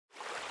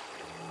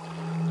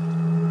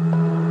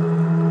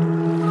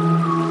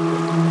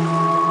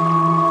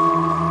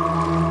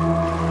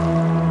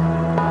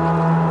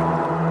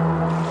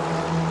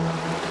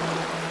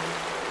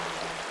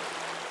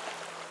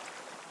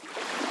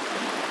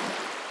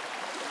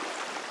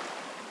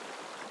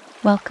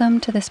Welcome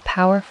to this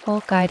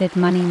powerful guided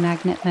money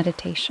magnet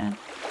meditation.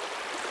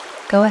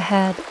 Go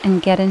ahead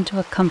and get into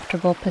a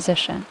comfortable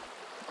position,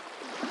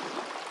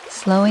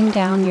 slowing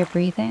down your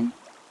breathing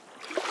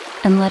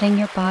and letting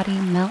your body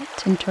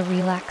melt into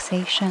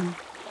relaxation.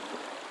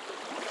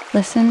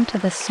 Listen to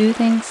the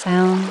soothing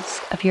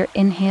sounds of your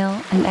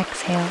inhale and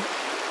exhale,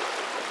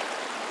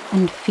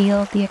 and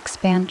feel the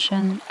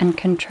expansion and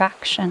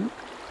contraction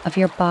of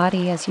your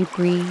body as you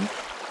breathe.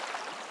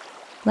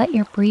 Let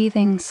your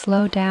breathing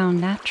slow down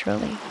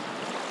naturally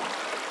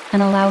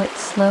and allow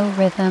its slow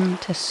rhythm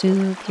to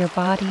soothe your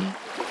body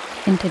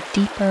into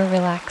deeper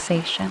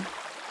relaxation.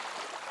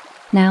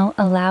 Now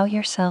allow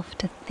yourself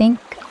to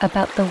think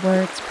about the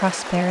words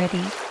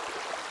prosperity,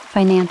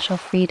 financial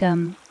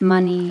freedom,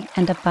 money,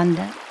 and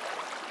abundance.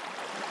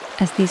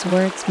 As these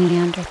words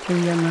meander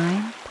through your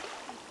mind,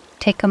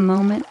 take a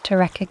moment to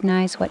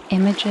recognize what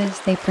images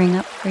they bring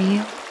up for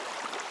you.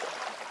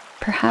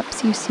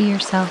 Perhaps you see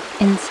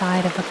yourself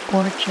inside of a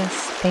gorgeous,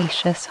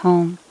 spacious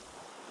home.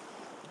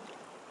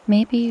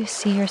 Maybe you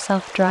see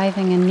yourself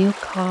driving a new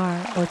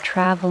car or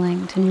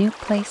traveling to new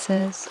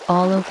places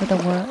all over the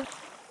world.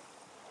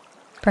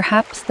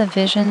 Perhaps the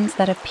visions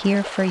that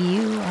appear for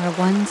you are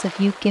ones of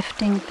you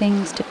gifting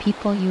things to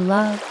people you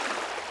love,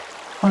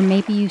 or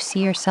maybe you see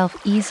yourself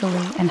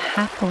easily and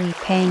happily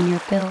paying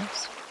your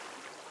bills.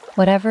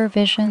 Whatever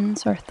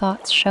visions or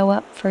thoughts show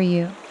up for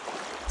you,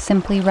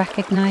 simply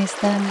recognize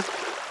them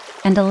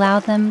and allow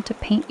them to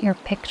paint your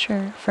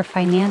picture for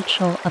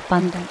financial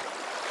abundance.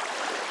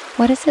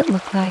 What does it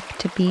look like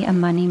to be a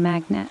money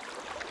magnet?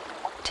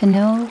 To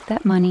know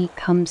that money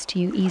comes to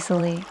you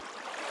easily?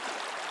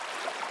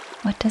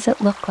 What does it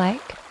look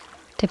like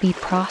to be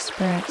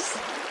prosperous?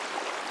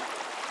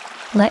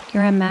 Let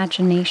your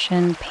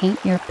imagination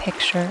paint your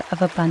picture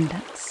of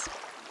abundance.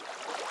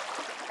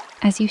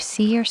 As you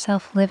see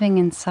yourself living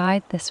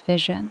inside this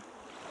vision,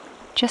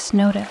 just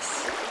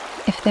notice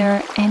if there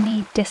are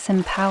any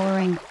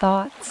disempowering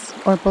thoughts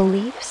or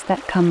beliefs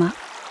that come up.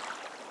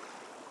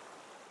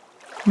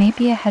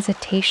 Maybe a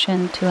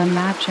hesitation to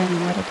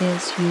imagine what it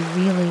is you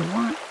really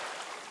want.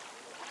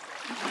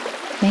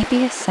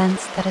 Maybe a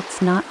sense that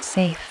it's not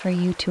safe for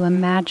you to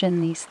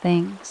imagine these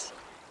things,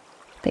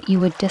 that you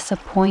would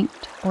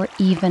disappoint or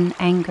even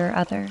anger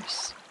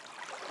others.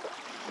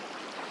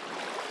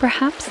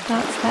 Perhaps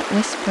thoughts that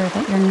whisper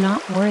that you're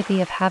not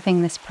worthy of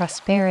having this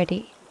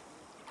prosperity,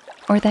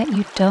 or that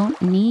you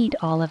don't need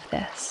all of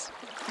this.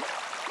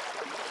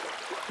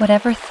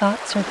 Whatever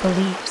thoughts or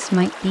beliefs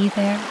might be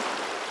there,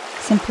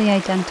 simply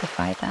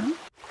identify them.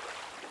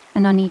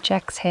 And on each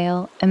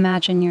exhale,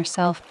 imagine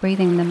yourself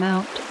breathing them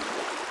out,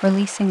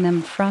 releasing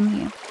them from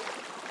you.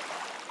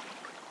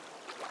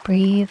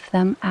 Breathe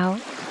them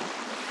out.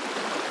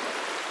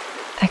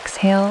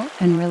 Exhale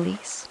and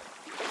release.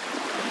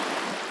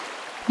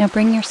 Now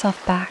bring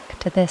yourself back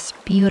to this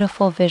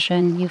beautiful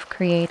vision you've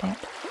created.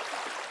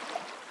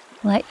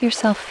 Let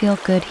yourself feel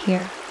good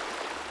here,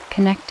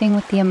 connecting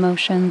with the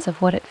emotions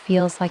of what it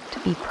feels like to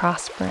be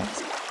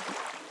prosperous.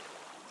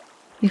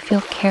 You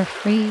feel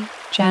carefree,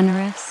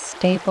 generous,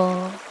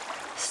 stable,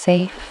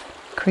 safe,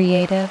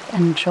 creative,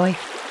 and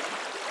joyful.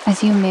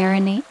 As you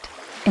marinate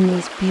in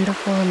these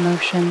beautiful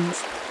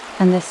emotions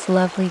and this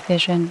lovely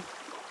vision,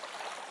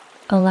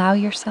 allow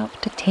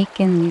yourself to take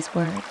in these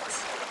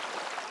words.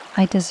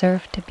 I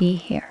deserve to be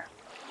here.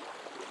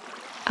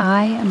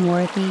 I am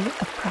worthy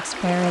of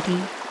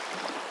prosperity.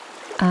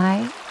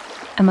 I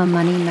am a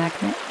money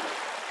magnet.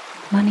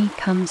 Money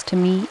comes to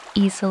me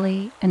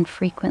easily and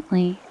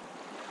frequently.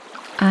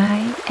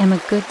 I am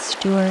a good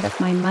steward of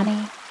my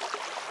money.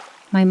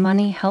 My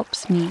money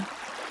helps me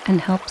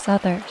and helps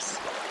others.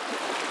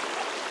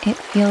 It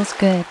feels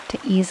good to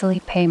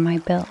easily pay my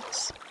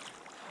bills.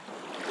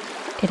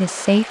 It is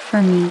safe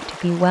for me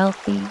to be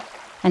wealthy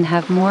and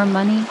have more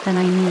money than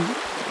I need.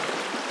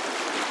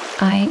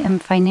 I am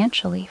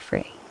financially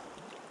free.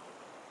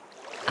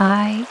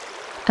 I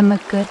am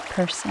a good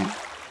person.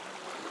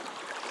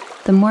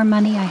 The more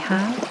money I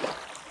have,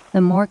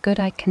 the more good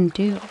I can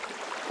do.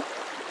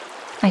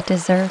 I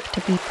deserve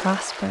to be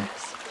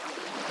prosperous.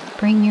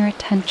 Bring your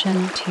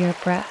attention to your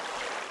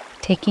breath,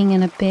 taking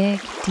in a big,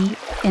 deep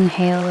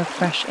inhale of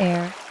fresh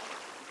air,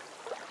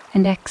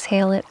 and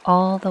exhale it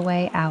all the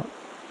way out.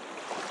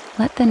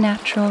 Let the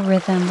natural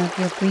rhythm of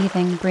your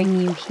breathing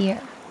bring you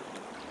here,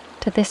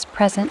 to this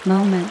present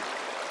moment,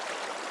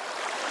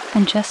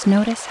 and just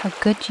notice how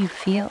good you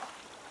feel,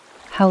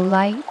 how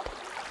light,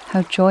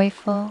 how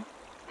joyful,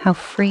 how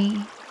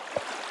free.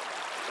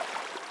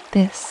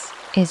 This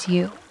is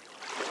you.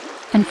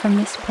 And from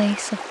this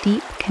place of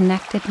deep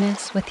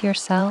connectedness with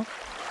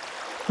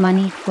yourself,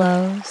 money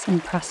flows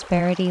and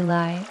prosperity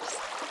lives.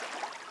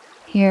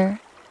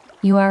 Here,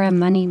 you are a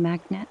money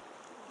magnet,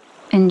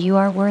 and you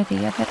are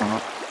worthy of it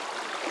all.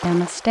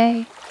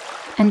 Namaste,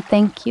 and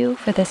thank you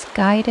for this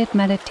guided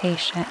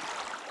meditation.